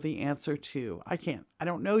 you know the answer to, I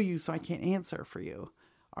don't know you, so I can't answer for you.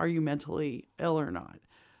 Are you mentally ill or not?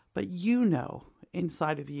 But you know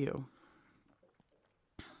inside of you.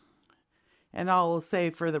 And I'll say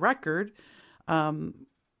for the record,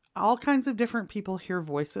 all kinds of different people hear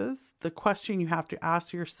voices. The question you have to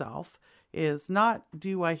ask yourself is not,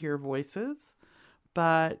 do I hear voices?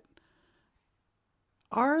 But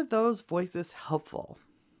are those voices helpful?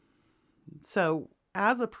 So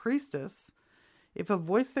as a priestess, if a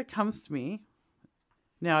voice that comes to me,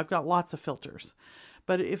 now I've got lots of filters,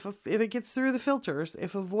 but if it gets through the filters,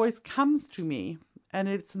 if a voice comes to me and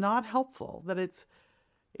it's not helpful, that it's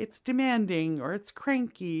demanding, or it's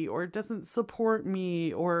cranky, or it doesn't support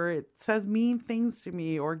me, or it says mean things to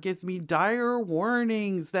me, or gives me dire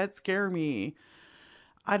warnings that scare me,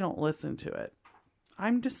 I don't listen to it.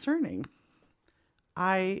 I'm discerning.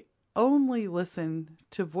 I only listen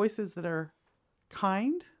to voices that are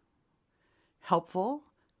kind, helpful,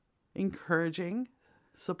 encouraging,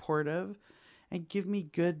 supportive, and give me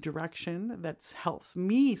good direction that helps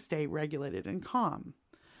me stay regulated and calm.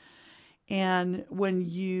 And when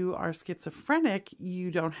you are schizophrenic,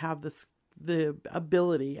 you don't have the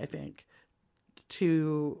ability, I think,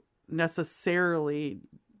 to necessarily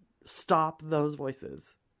stop those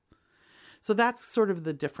voices. So that's sort of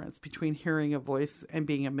the difference between hearing a voice and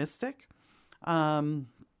being a mystic. So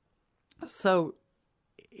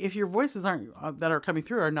if your voices that are coming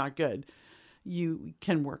through are not good, you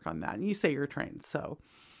can work on that. And you say you're trained, So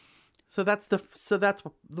that's the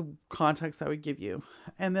context I would give you.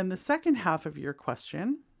 And then the second half of your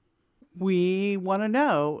question, we want to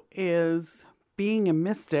know, is being a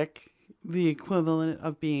mystic the equivalent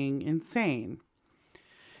of being insane?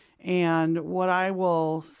 And what I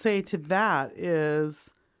will say to that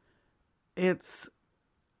is it's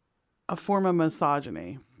a form of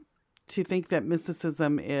misogyny to think that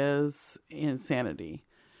mysticism is insanity.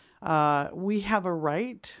 We have a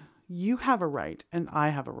right, you have a right, and I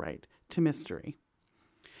have a right to mystery.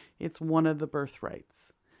 It's one of the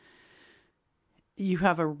birthrights. You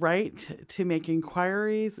have a right to make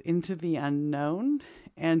inquiries into the unknown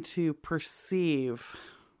and to perceive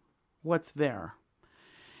what's there.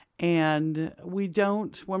 And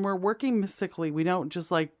when we're working mystically, we don't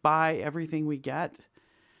just buy everything we get.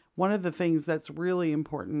 One of the things that's really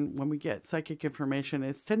important when we get psychic information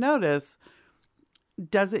is to notice,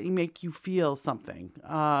 does it make you feel something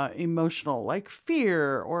emotional, like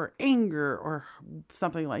fear or anger or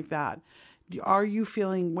something like that? Are you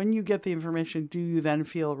feeling, when you get the information, do you then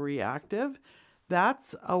feel reactive?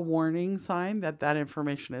 That's a warning sign that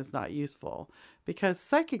information is not useful, because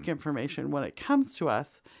psychic information, when it comes to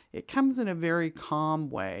us, it comes in a very calm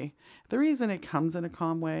way. The reason it comes in a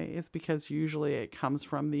calm way is because usually it comes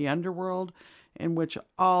from the underworld, in which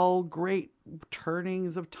all great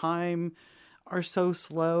turnings of time are so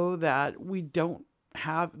slow that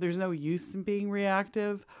there's no use in being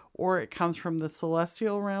reactive, or it comes from the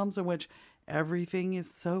celestial realms, in which everything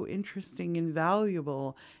is so interesting and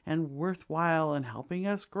valuable and worthwhile and helping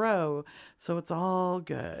us grow. So it's all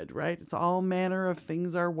good, right? It's all manner of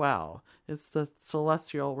things are well. It's the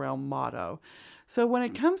celestial realm motto. So when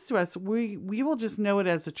it comes to us, we will just know it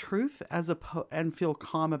as a truth, and feel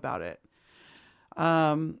calm about it.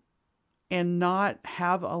 And not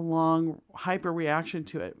have a long hyper reaction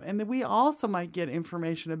to it. And then we also might get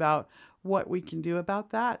information about what we can do about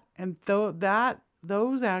that. And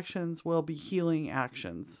those actions will be healing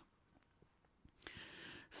actions.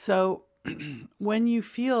 So when you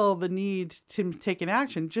feel the need to take an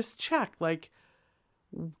action, just check, would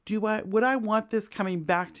I want this coming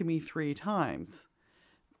back to me 3 times?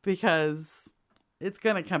 Because it's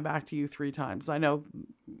going to come back to you 3 times. I know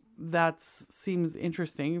that seems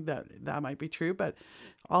interesting, that might be true, but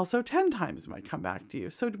also 10 times might come back to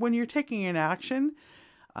you. So when you're taking an action,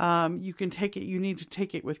 You can take it, you need to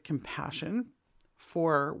take it with compassion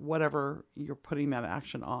for whatever you're putting that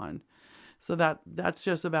action on. So that's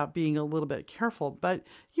just about being a little bit careful. But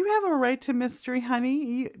you have a right to mystery,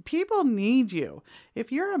 honey. People need you.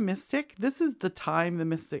 If you're a mystic, this is the time the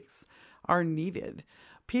mystics are needed.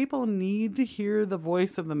 People need to hear the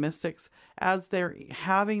voice of the mystics as they're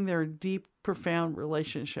having their deep, profound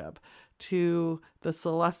relationship to the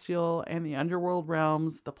celestial and the underworld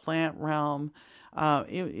realms, the plant realm.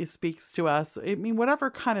 It speaks to us. I mean, whatever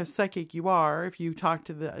kind of psychic you are, if you talk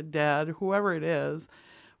to the dead, whoever it is,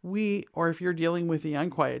 or if you're dealing with the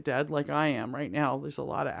unquiet dead, like I am right now, there's a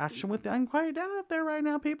lot of action with the unquiet dead up there right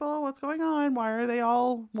now, people. What's going on? Why are they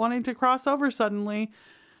all wanting to cross over suddenly?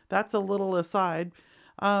 That's a little aside.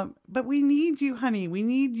 But we need you, honey. We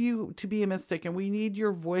need you to be a mystic, and we need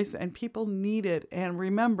your voice, and people need it. And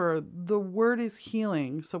remember, the word is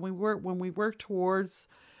healing. So when we work towards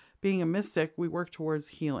being a mystic, we work towards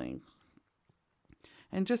healing.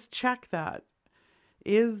 And just check that.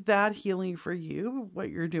 Is that healing for you, what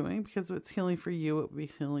you're doing? Because if it's healing for you, it will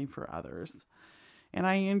be healing for others. And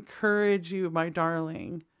I encourage you, my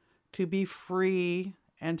darling, to be free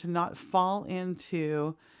and to not fall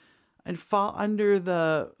into and fall under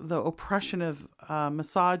the oppression of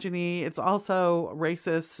misogyny. It's also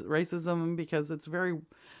racism, because it's very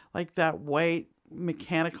like that white,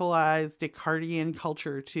 mechanicalized Descartesian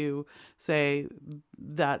culture to say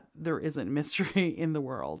that there isn't mystery in the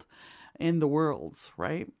world. In the worlds,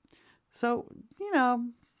 right? So,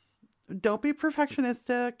 don't be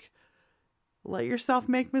perfectionistic. Let yourself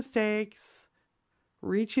make mistakes.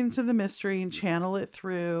 Reach into the mystery and channel it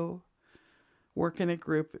through. Work in a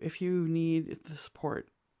group if you need the support,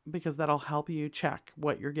 because that'll help you check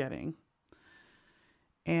what you're getting.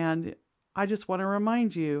 And I just want to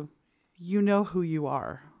remind you, you know who you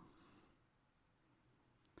are.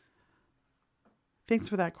 Thanks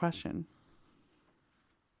for that question.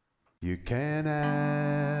 You can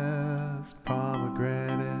ask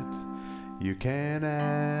Pomegranate. You can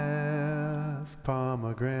ask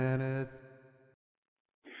Pomegranate.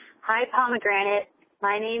 Hi, Pomegranate.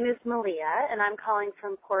 My name is Melia, and I'm calling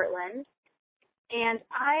from Portland. And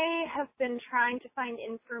I have been trying to find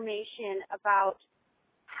information about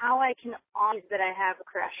how I can honor that I have a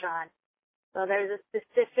crush on. So there's a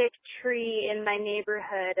specific tree in my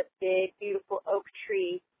neighborhood, a big, beautiful oak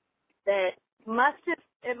tree that must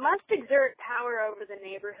exert power over the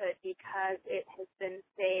neighborhood because it has been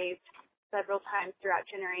saved several times throughout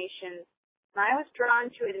generations. And I was drawn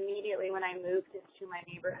to it immediately when I moved into my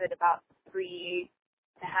neighborhood about 3.5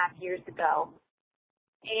 years ago.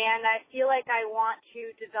 And I feel like I want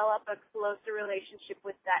to develop a closer relationship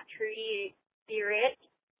with that tree spirit,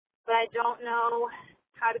 but I don't know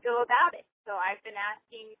how to go about it. So I've been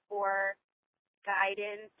asking for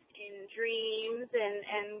guidance in dreams and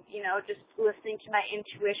just listening to my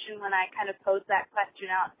intuition when I kind of pose that question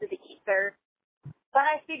out to the ether. But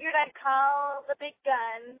I figured I'd call the big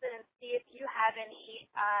guns and see if you have any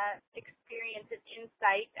experience and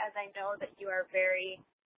insight, as I know that you are very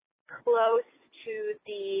close to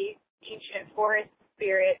the ancient forest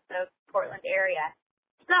spirits of Portland area.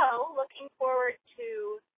 So looking forward to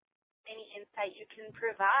any insight you can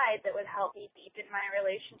provide that would help me deepen my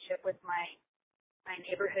relationship with my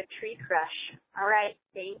neighborhood tree crush. All right.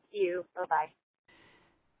 Thank you. Bye-bye.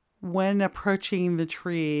 When approaching the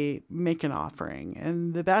tree, make an offering.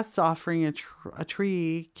 And the best offering a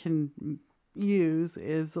tree can use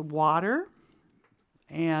is water.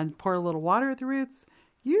 And pour a little water at the roots.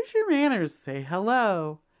 Use your manners. Say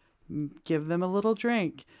hello. Give them a little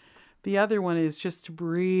drink. The other one is just to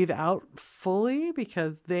breathe out fully,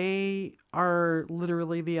 because they are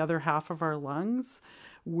literally the other half of our lungs.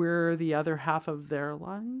 We're the other half of their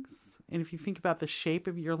lungs. And if you think about the shape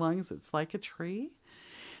of your lungs, it's like a tree.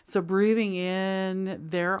 So breathing in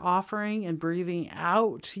their offering and breathing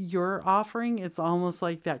out your offering, it's almost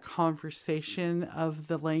like that conversation of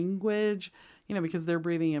the language, because they're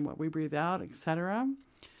breathing in what we breathe out, etc.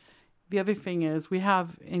 The other thing is we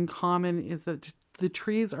have in common is that the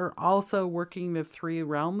trees are also working the three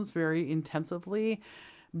realms very intensively.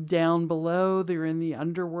 Down below, they're in the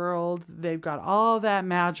underworld. They've got all that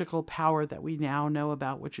magical power that we now know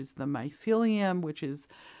about, which is the mycelium, which is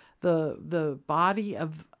the body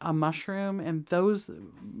of a mushroom. And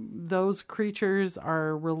those creatures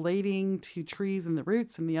are relating to trees and the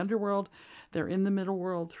roots in the underworld. They're in the middle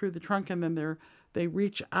world through the trunk, and then they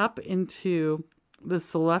reach up into the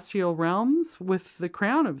celestial realms with the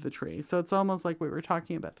crown of the tree. So it's almost like we were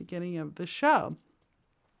talking about at the beginning of the show.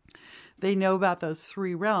 They know about those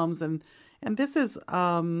three realms, and this is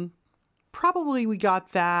probably we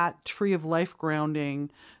got that tree of life grounding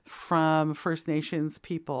from First Nations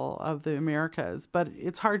people of the Americas, but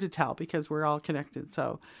it's hard to tell because we're all connected.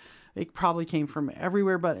 So it probably came from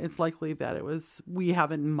everywhere, but it's likely that we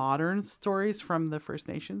have in modern stories from the First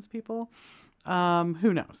Nations people.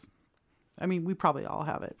 Who knows? I mean, we probably all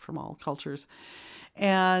have it from all cultures.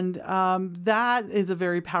 And that is a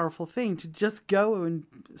very powerful thing, to just go and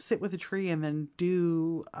sit with a tree and then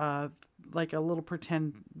do like a little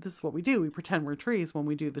pretend. This is what we do. We pretend we're trees when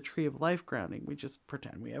we do the tree of life grounding. We just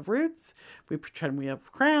pretend we have roots. We pretend we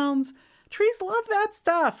have crowns. Trees love that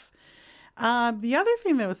stuff. The other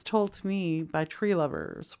thing that was told to me by tree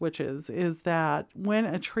lovers, witches, is that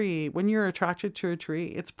when you're attracted to a tree,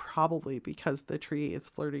 it's probably because the tree is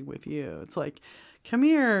flirting with you. It's like, come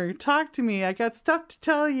here, talk to me. I got stuff to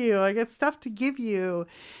tell you. I got stuff to give you.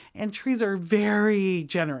 And trees are very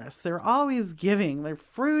generous. They're always giving. They're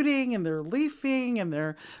fruiting and they're leafing and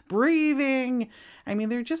they're breathing. I mean,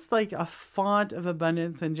 they're just like a font of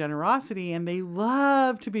abundance and generosity, and they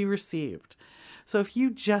love to be received. So if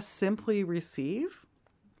you just simply receive,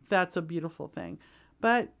 that's a beautiful thing.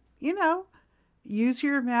 But, use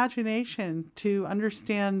your imagination to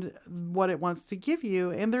understand what it wants to give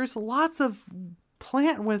you. And there's lots of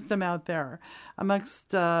plant wisdom out there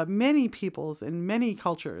amongst many peoples and many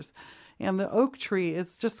cultures. And the oak tree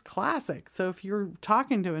is just classic. So if you're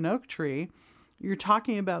talking to an oak tree, you're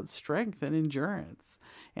talking about strength and endurance.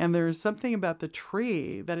 And there's something about the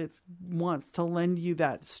tree that it wants to lend you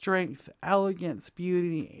that strength, elegance,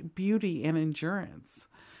 beauty and endurance.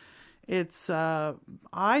 It's,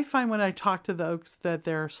 I find when I talk to the oaks that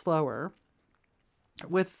they're slower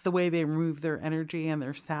with the way they remove their energy and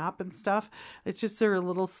their sap and stuff. It's just, they're a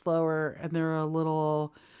little slower and they're a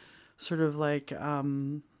little sort of like,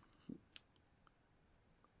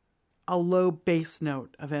 a low bass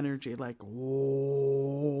note of energy, like,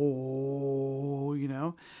 whoa,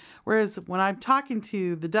 Whereas when I'm talking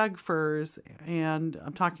to the Doug firs and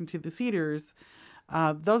I'm talking to the cedars,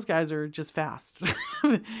 those guys are just fast.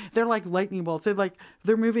 They're like lightning bolts.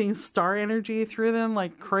 They're moving star energy through them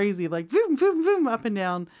like crazy, like boom, boom, boom, up and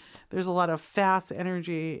down. There's a lot of fast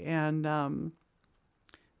energy, and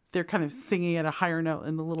they're kind of singing at a higher note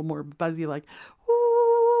and a little more buzzy, like,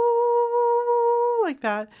 like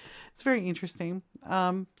that. It's very interesting.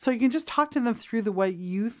 So you can just talk to them through the way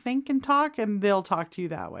you think and talk, and they'll talk to you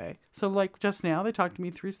that way. So like just now, they talked to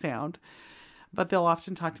me through sound, but they'll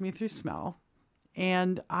often talk to me through smell.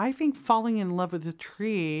 And I think falling in love with a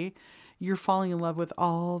tree, you're falling in love with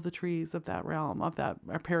all the trees of that realm,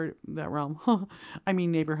 that realm. I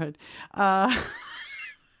mean neighborhood.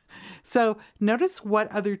 So notice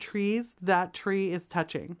what other trees that tree is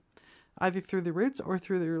touching, either through the roots or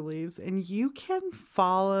through their leaves. And you can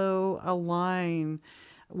follow a line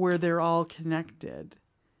where they're all connected.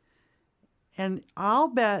 And I'll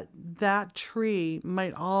bet that tree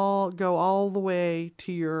might all go all the way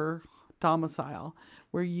to your domicile,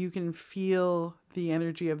 where you can feel the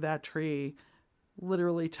energy of that tree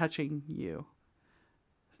literally touching you.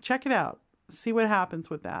 Check it out. See what happens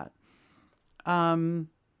with that.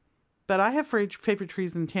 But I have favorite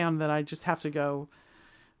trees in town that I just have to go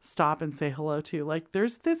stop and say hello to. Like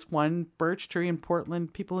there's this one birch tree in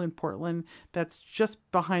Portland, people in Portland, that's just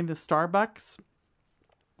behind the Starbucks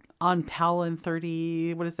on Powell and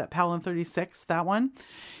 36, that one.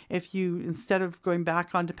 If you, instead of going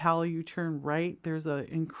back onto Powell, you turn right, there's an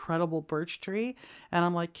incredible birch tree. And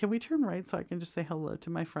I'm like, can we turn right so I can just say hello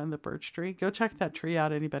to my friend, the birch tree? Go check that tree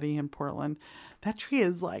out, anybody in Portland. That tree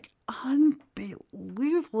is like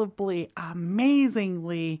unbelievably,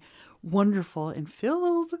 amazingly wonderful and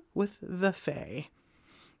filled with the Fae.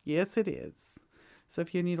 Yes, it is. So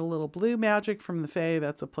if you need a little blue magic from the Fae,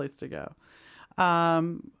 that's a place to go.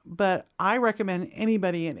 But I recommend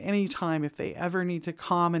anybody at any time, if they ever need to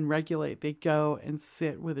calm and regulate, they go and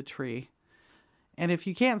sit with a tree. And if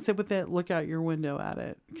you can't sit with it, look out your window at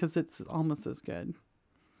it, because it's almost as good.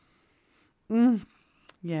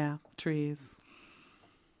 Yeah, trees.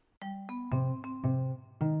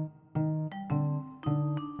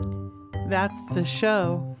 That's the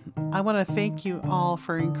show. I want to thank you all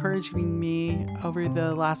for encouraging me over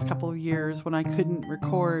the last couple of years when I couldn't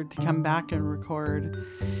record to come back and record.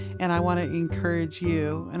 And I want to encourage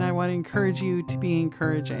you, and I want to encourage you to be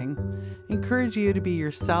encouraging. Encourage you to be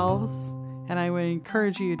yourselves, and I would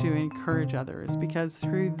encourage you to encourage others, because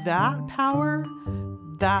through that power,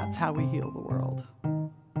 that's how we heal the world.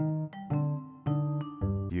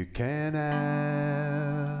 You can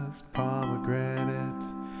ask Pomegranate.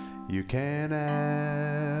 You can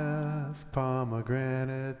ask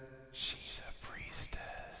Pomegranate. She's